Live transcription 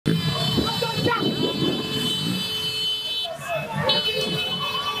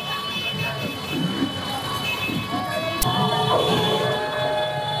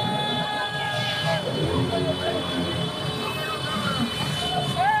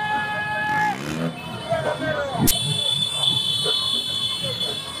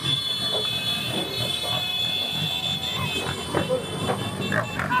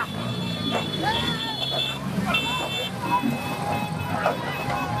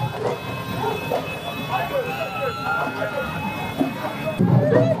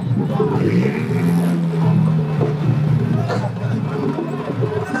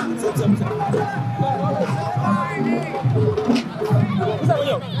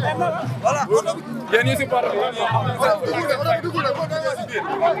Voilà. Yéen ñi si par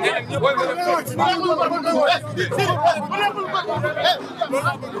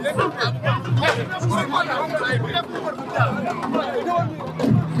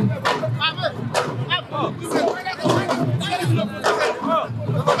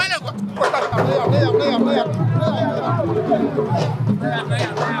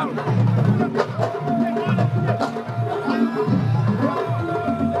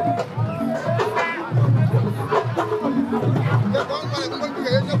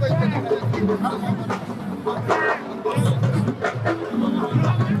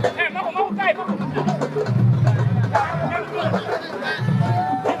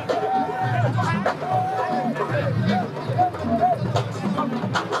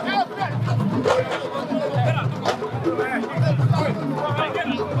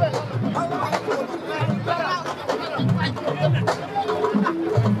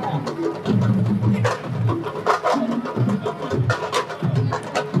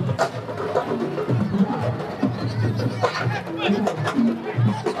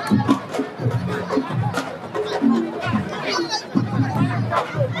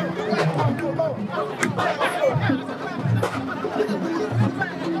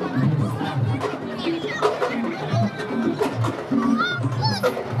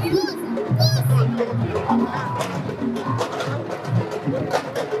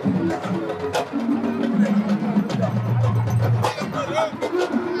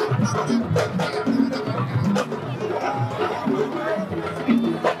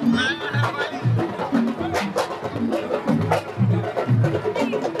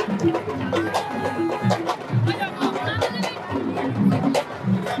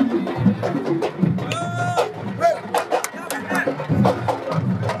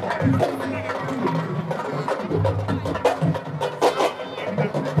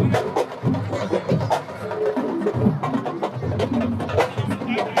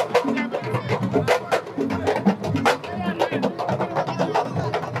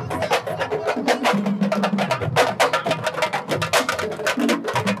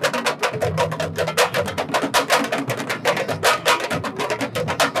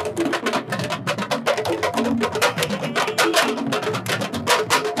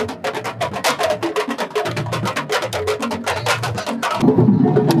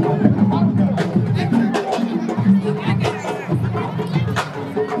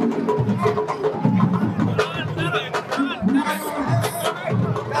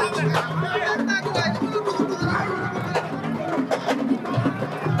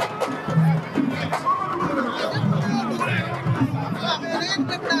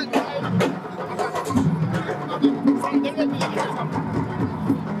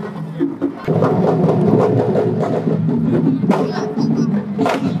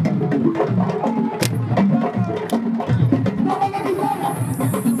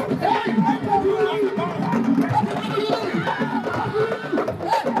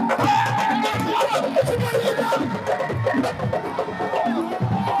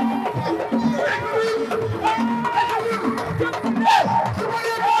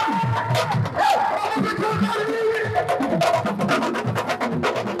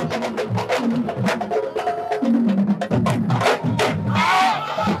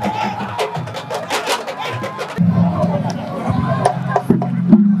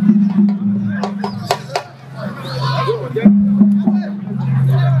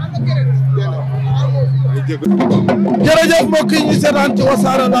jërëjëf mbokk yi ñu seetaan ci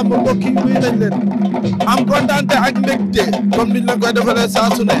Wassare Lamb mbokk yi nuyu nañ leen am kontaante ak mbégte comme niñ leen koy defalee saa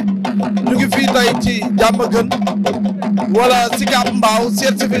su ne ñu ngi fii tey ci diameugeun wala Sicap Mbao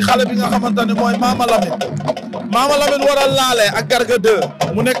seet si fi xale bi nga xamante ne mooy Mama Lamine Mama Lamine war a laale ak Garga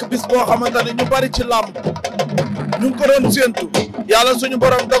 2 mu nekk bis boo xamante ne ñu bari ci làmb ñu ngi ko doon séentu yàlla suñu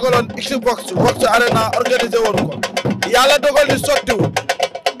borom dogaloon Xbox Arena organisé woon ko yàlla dogal ni sottiwul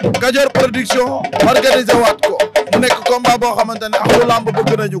Kajoor production organisé waat ko mu nekk combat boo xamante ne axlu lamb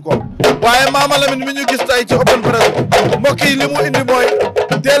bëgg nañu ko waaye Mama Lamine mi ñu gis tey ci open press mbokk yi li mu indi mooy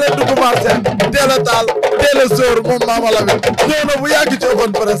teel a dugg marché teel a taal teel a sóor moom Mama Lamine ñëw na bu yàgg ci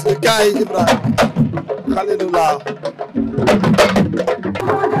open press bi gars yi Ibrahima Khalilullah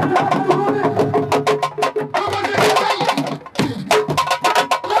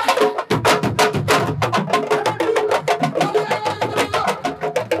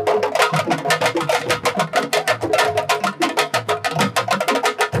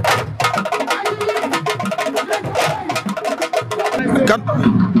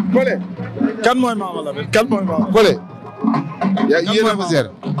kan mooy Mama Lamine kan mooy Mama Fole. yéen a fa seer.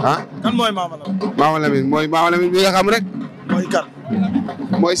 kan mooy Mama Lamine. Mama Lamine mooy Mama Lamine bi nga xam rek. mooy kan.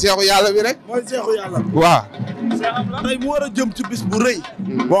 mooy seexu yàlla bi rek. mooy seexu yàlla. waaw. tey mu war a jëm ci bis bu rëy.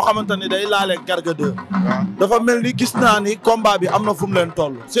 boo xamante ni day laale Garga 2. dafa mel ni gis naa ni combat bi am na fu mu leen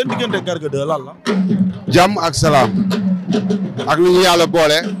toll seen diggante Garga 2 lan la. jàmm ak salaam. ak lu ñu yàlla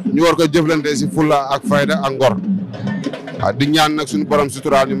boole. ñu war ko jëflante si fulla ak fayda ak ngor. waaw di ñaan nag suñu borom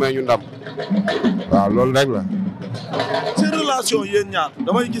suturaal ñu may ñu ndam. waaw loolu rek la. seen relation yéen ñaar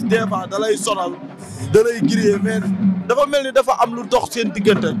damay gis des fois da lay sonal da lay griller mais dafa mel ni dafa am lu dox seen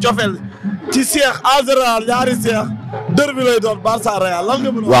diggante cofeel ci Cheikh en général ñaari Cheikh dër bi lay doon Barça Real lan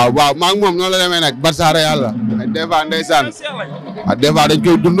nga mën a. waaw maa ngi moom noonu la demee nag Barça Real la. des fois ndeysaan. des fois dañ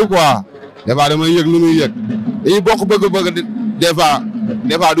koy dund quoi. des fois damay yëg lu muy yëg. dañuy bokk bëgg-bëgg des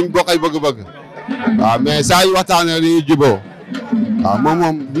fois duñ bokk ay bëgg-bëgg. waaw mais saa yu waxtaanee dañuy jubóo. waaw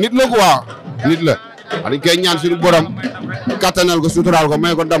moom nit la quoi nit la. dañ koy ñaan suñu borom kattanal ko suturaal ko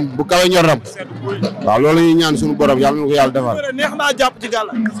may ko ndam bu kawe ñoram. waaw loolu la ñuy ñaan suñu borom yàlla na ko yàlla defal. neex naa jàpp ci gàll.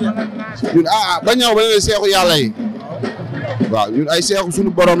 ñun ba ñëw ba ne seexu yàlla yi. waaw ñun ay seexu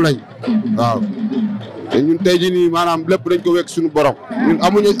suñu borom lañ. waaw te ñun tey jii nii maanaam lépp dañ ko wekk suñu borom. ñun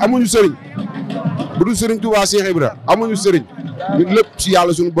amuñu sëriñ bu dul sëriñ Tuubaa Cheikh Ibra amuñu sëriñ ñun lépp si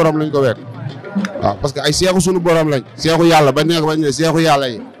yàlla suñu borom lañ ko wekk. waaw parce que ay seexu suñu borom lañ. seexu yàlla bañ nekk bañ ne seexu yàlla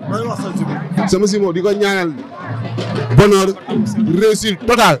yi. sama simo di ko ñaanal bonheur réussite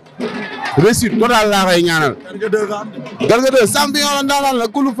totale laa koy ñaanal. Garga 2 champion la ndaanaan la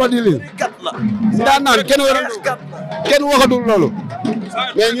kulu fadili ndaanaan kenn waxatul loolu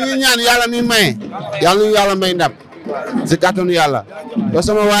mais ñu ngi ñaan yàlla mi maye yàlla ñu yàlla may ndam si kàttanu yàlla yow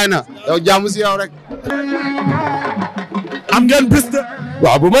sama waay na yow jàmm si yow rek. am ngeen bis de.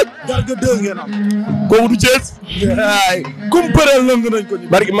 waaw bu mag. Garga 2 ngeen am. kooku du Thiès. waay kum përeel lëng nañ ko ni.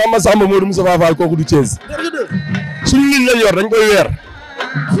 barki Mama Samba Modou Moussa Fall kooku du Thiès. Garga 2. suñu liñ lañ yor dañ koy weer.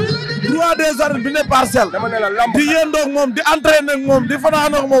 roi des arènes bi ne parcelle. dama ne la lamb di yéendoog moom di entraîner ak moom di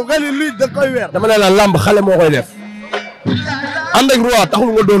fanaan ak moom nga ni lii da koy weer. dama ne la lamb xale moo koy def. ànd ak roi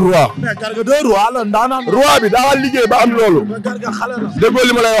taxul nga doon roi. mais Garga 2 roi la ndaanaan. roi bi daa liggéey ba am loolu. mais Garga xale la. déggoo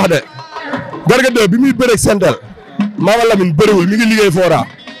li ma lay wax de. Garga 2 bi muy bëreeg sentel. Mama Lamine bëriwul mi ngi liggéey fooraa.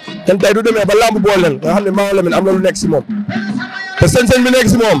 kenn tey du demee ba lamb boole leen nga xam ne Mama Lamine am na lu nekk si moom. te sañ-sañ bi nekk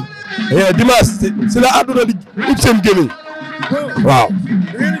si moom. dimanche si la àdduna di ub seen gémmiñ. waaw.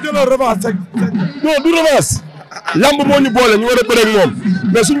 da ngeen di jëloon revanche rek. non du revanche. lamb moo ñu boole ñu war a bëreeg moom.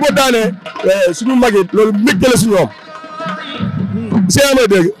 mais suñ ko daanee suñu mag yi loolu mbégte la si ñoom. si amee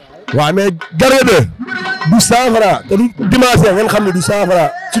dégg. waaw mais Garga 2 du 100 francs te du dimanche ngeen xam ne du 100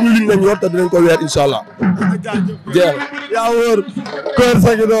 francs suñu liñ lañ yor te dinañ ko weer incha allah. jeex na. yaa wóor. kër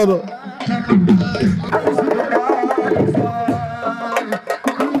sa gi noonu.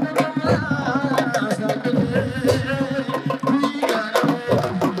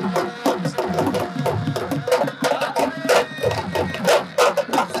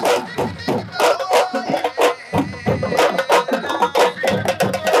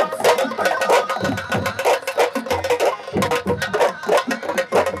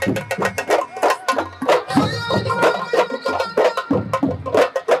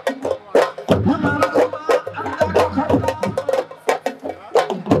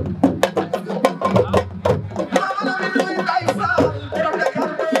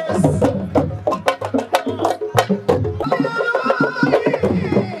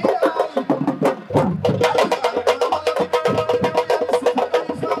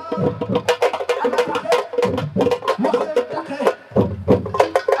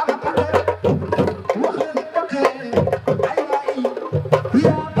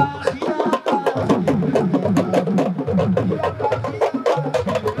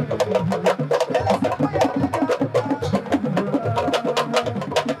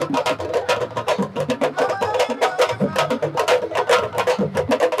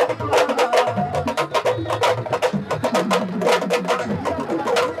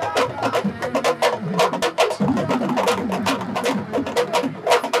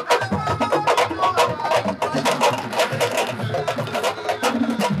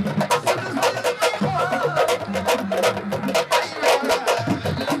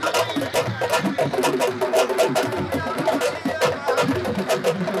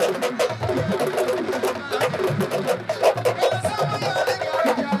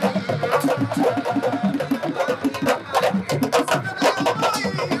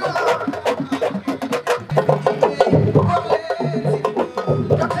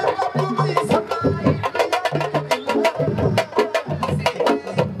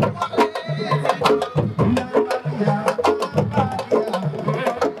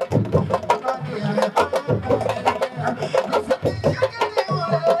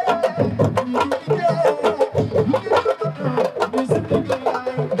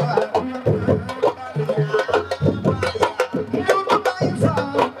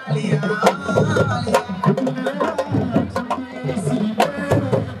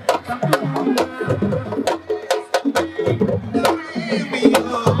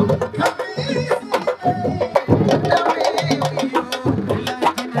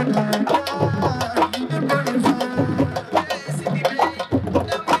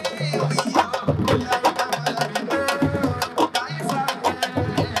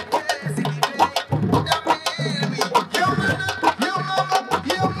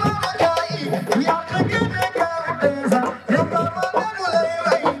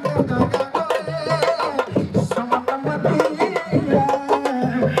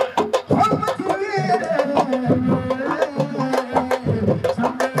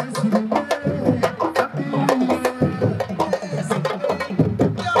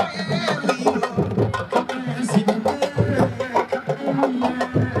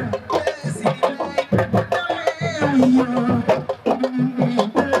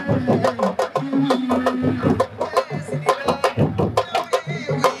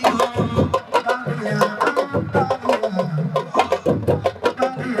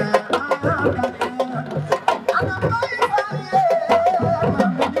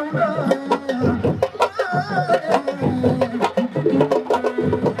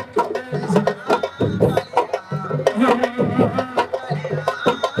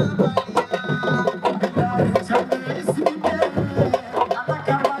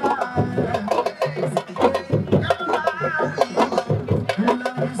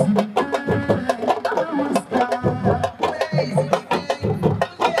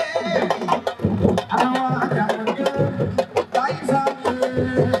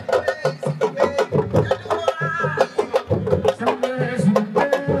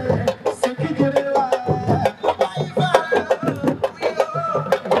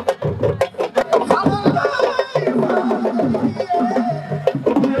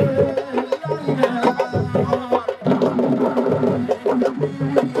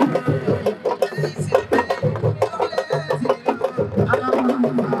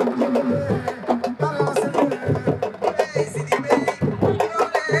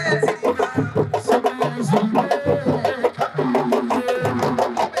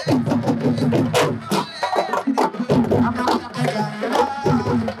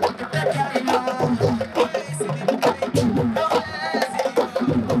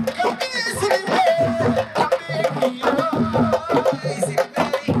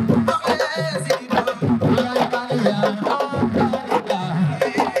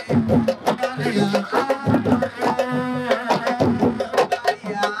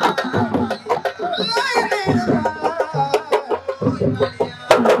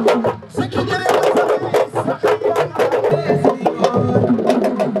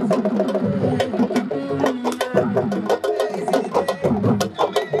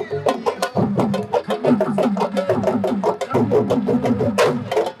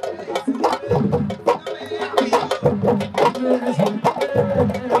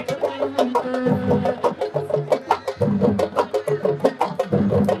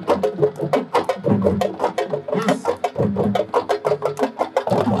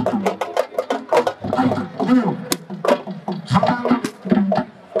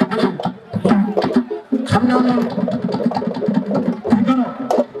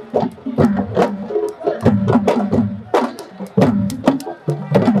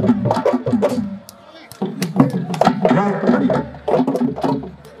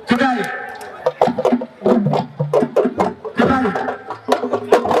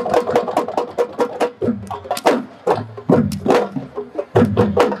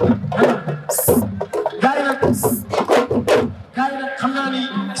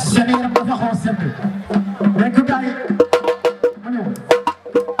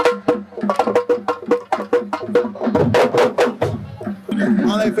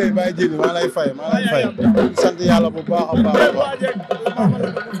 maa lay fay sant yàlla bu baax a baax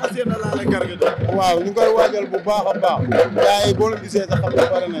waaw ñu ngi koy waajal bu baax a baax gars yi boo leen gisee sax xam ne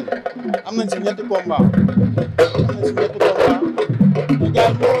pare nañ am nañ si ñetti combat gars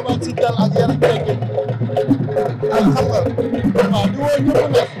yi ñu ko wàcc si dal ak yar ak teggin ak xam nga waaw di woo ñëpp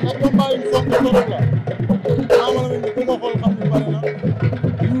nag ak combat yi fonk trop la Mama Lamine ku ko xool xam ne pare na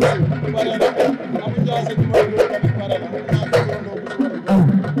Youssou pare na Abou Ndiassé numéro 2 tamit pare na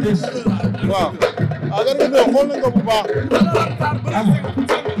waaw gar nga doo xool nañ ko bu baax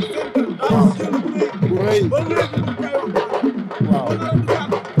bu rëy waaw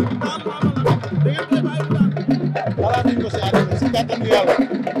xalaat nañ ko si àddina si kàttanu yàlla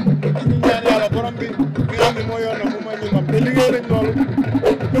ñu ñaan yàlla borom bi nga xam ne moo yor na mu may ñu ndam te liggéey nañ loolu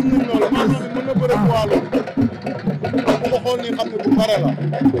gëm nañ loolu maa ngi mën na bëre poids loolu bu ko xool nii xam ne bu pare la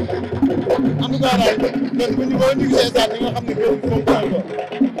en tout cas daal kenn bu ñu ko indi gisee stade ñi nga xam ne kenn foofu daal ko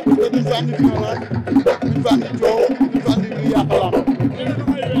te duñ fa andi violence duñ fa andi coow duñ fa andi luy yàq lamb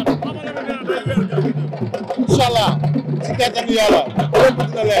kattanu yàlla lépp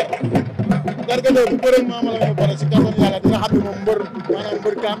dina leer Garga 2 bu bëreeg Mama Lamine ba pare si kattanu yàlla dina xam ne moom mbër maanaam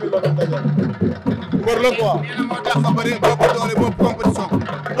mbër kaamil la doon daje mbër la quoi. yéen moo tax nga bëri boobu doole boobu compétition.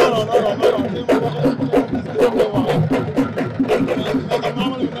 non non non non non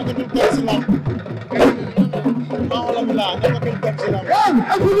Mama Lamine nekkatul dem si lamb Mama Lamine laa nekkatul dem si lamb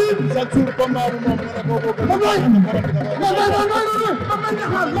chaque jour combat bi moom nga ne boo ko gën a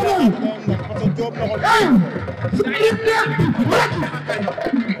parce que Diop na ko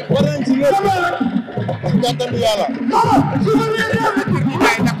war nañ ci lépp ci kàttanu yàlla.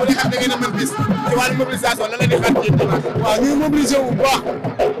 waaye ndax bu dee xam da ngeen a mën bis ci wàllu mobilisation lan la ñuy xaar ci dimanche. waaw ñuy mobiliser bu baax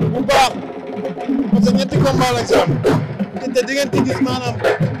parce que ñetti combat lañ si am te di ngeen ci gis maanaam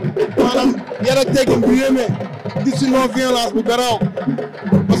yar ak teggin bu yéeme gis si non violence bu garaaw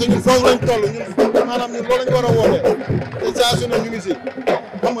parce que ñun foofu lañ toll ñun maanaam ñun loolu lañ war a woote te saa su ne ñu ngi si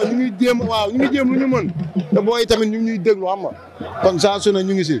xam nga ñu ngi jéem waaw ñu ngi jéem lu ñu mën te booy tamit ñu ngi ñuy déglu xam nga kon saa su ne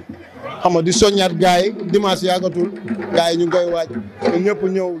ñu ngi si xam nga di soññaat gars yi dimanche yàggatul gars yi ñu ngi koy waaj te ñëpp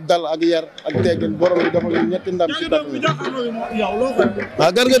ñëw dal ak yar ak teggin borom bi dafa ñu ñetti ndam si kàttanu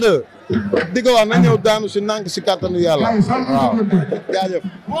waaw Garga 2 di ko wax na ñëw daanu si nànk si kàttanu yàlla waaw jaajëf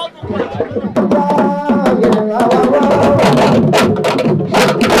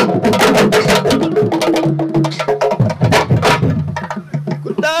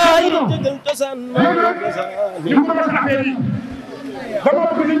dama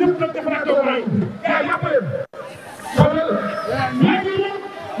bëgg ne ñëpp nag defaraat ko waaye yaa yàppale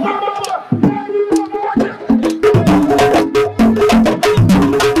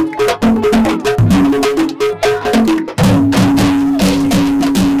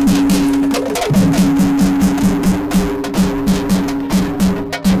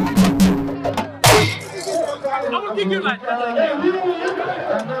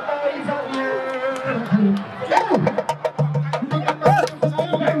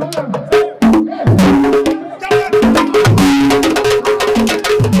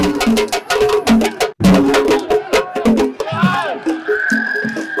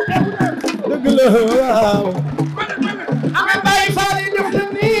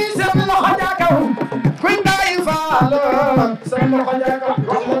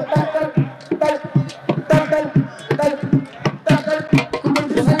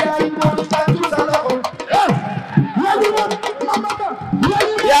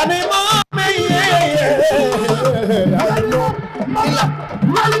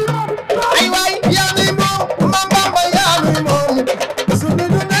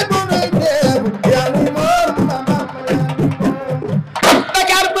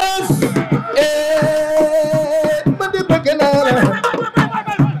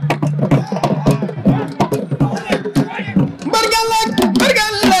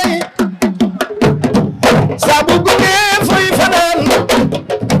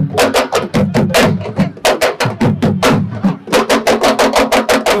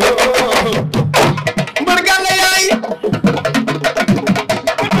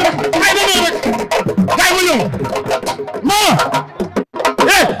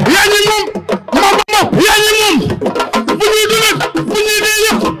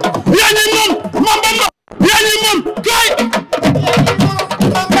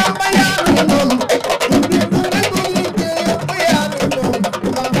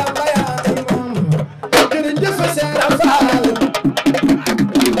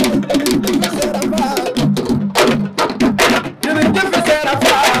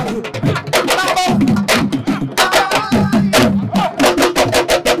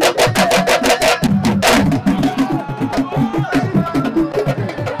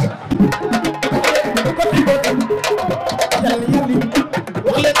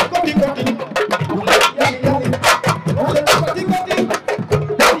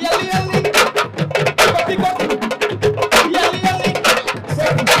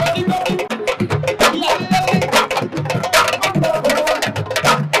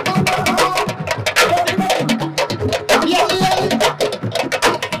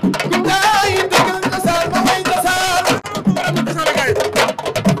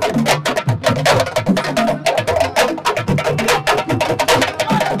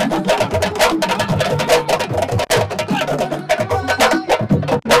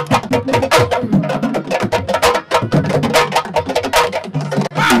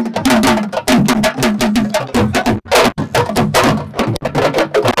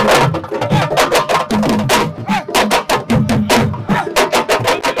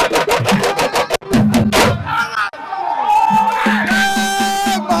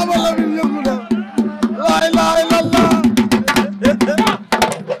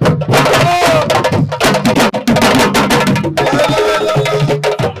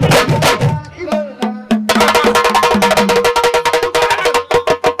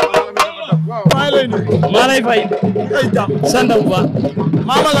lay fay. ay jàmm sant bu baax.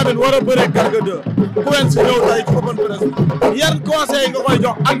 Mama Lamine war a bëre Garga 2 ku wen si ñëw tey ci open press yan conseil nga koy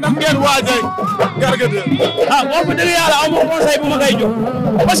jox ak nan ngeen waajee Garga 2. ah wax dëgg yàlla aw ma conseil bu ma koy jox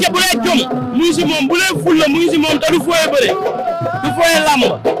parce que bu dee jom mu ngi si moom bu dee fulla mu ngi si moom te du fooyee bëre du fooyee làmb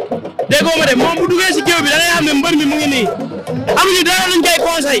déggoo ma de moom bu duggee si géew bi da ngay xam ne mbër mi mu ngi nii amuñu dara luñ koy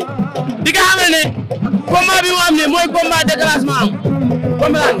conseil di nga xam ne combat bi mu am ne mooy combat déclassement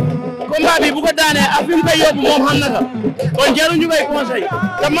am combat bi bu ko daanee ak fi mu koy yóbbu moom xam na ko kon jarul ñu koy conseil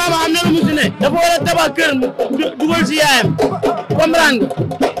te maama am na lu mu si ne dafa war a tabax kër dugal si yaayam comprendre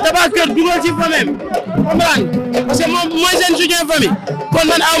nga tabax kër dugal si famille comprendre parce que moom mooy seen soutien famille kon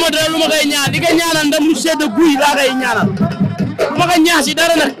man aw ma dara lu ma koy ñaan di ko ñaanal ndam lu sedd guy laa koy ñaanal lu ma ko ñaax si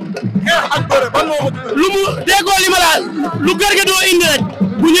dara nag ak bëre ban moo lu mu déggoo li ma la lu Garga doo indi rek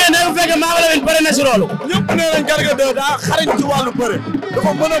bu ñëwee dafa fekk Mama Lamine pare na si loolu. ñëpp nee nañ Garga 2 daa xarañ ci wàllu bëre dafa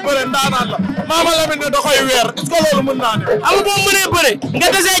mën a bëre ndaanaan la Mama Lamine ne da koy weer est-ce que loolu mën naa ne. amul boo mënee bëre nga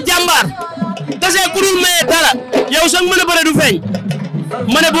desee jàmbaar desee ku dul maye dara yow sax mën a bëre du feeñ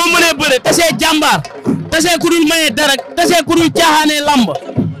ma ne boo mënee bëre desee jàmbaar desee ku dul maye dara desee ku dul caaxaanee lamb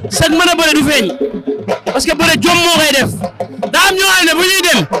sax mën a bëre du feeñ parce que bëre jom moo koy def daa am ñoo xam ne bu ñuy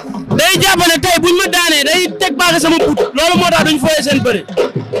dem day jàpp ne tey buñ ma daanee day teg baaga sama put loolu moo tax duñ fooyee seen bëre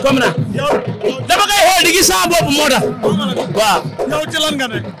comme na dama koy xool di gis sama bopp moo tax waaw. yow ci lan nga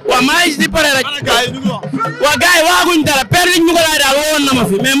ne. waaw maa ngi di pare rek. waaw gars yi waxaguñ dara père liñ ñu ko laaj daal woon na ma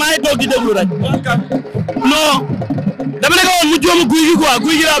fi mais maa ngi toog di déglu rek. non dama ne ko woon mu jóomu guy gi quoi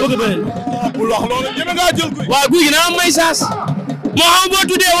guy gi laa bëgg a bëre. bul wax loolu ñeme ngaa jël guy. waaw guy gi na am may saas moo xam boo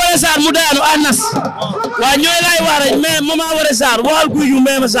tuddee wala saar mu daanu a nas waaw ñooy laay wax rek mais moment wala saar waxal guy gi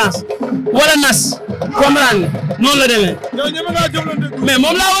may ma saas wala nas comprendre nga noonu la demee. yow ñeme ngaa jëlante guy. mais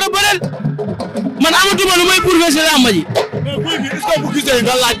moom laa war a bëreel man amatuma lu may prouvé si làmb ji. mais guy gi est-ce que bu gisee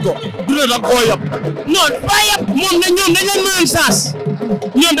nga laaj ko du ne da nga koo yab. non pas yab moom ne ñoom dañ leen mayoon chance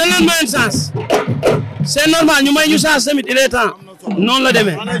ñoom dañ leen mayoon chance c'est normal ñu may ñu chance tamit il est temps noonu la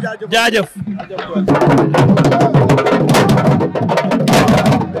demee jaajëf.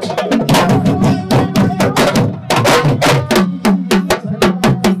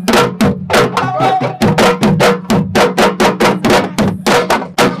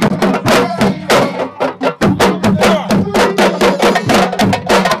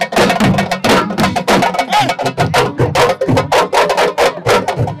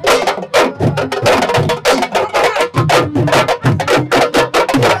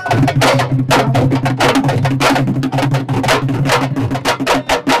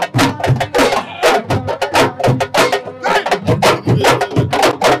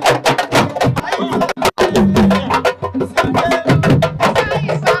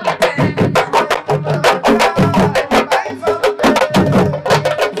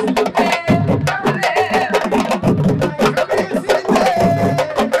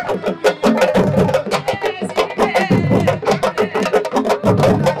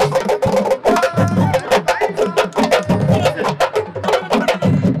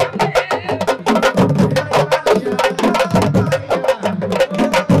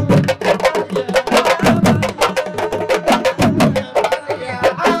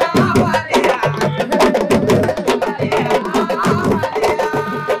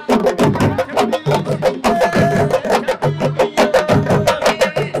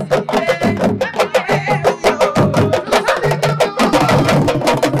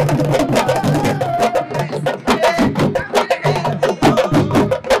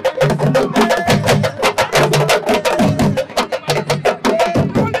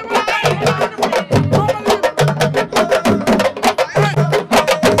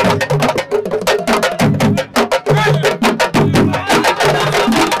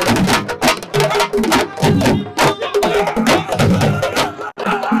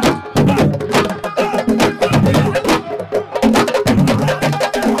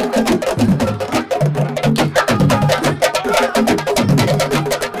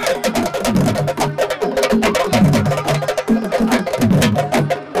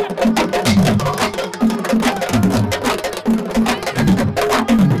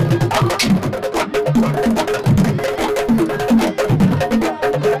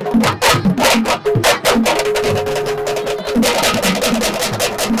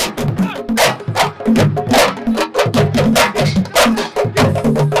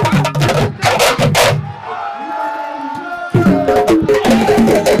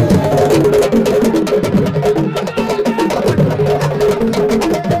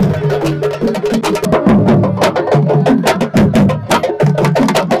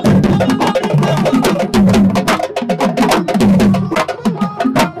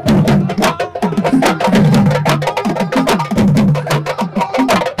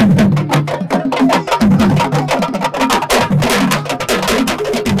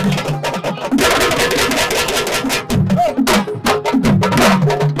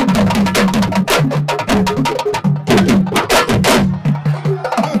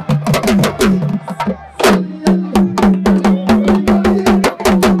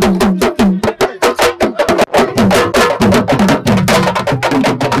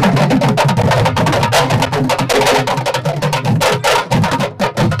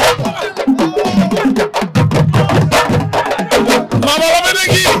 Mama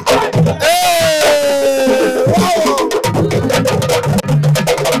Lamine ngi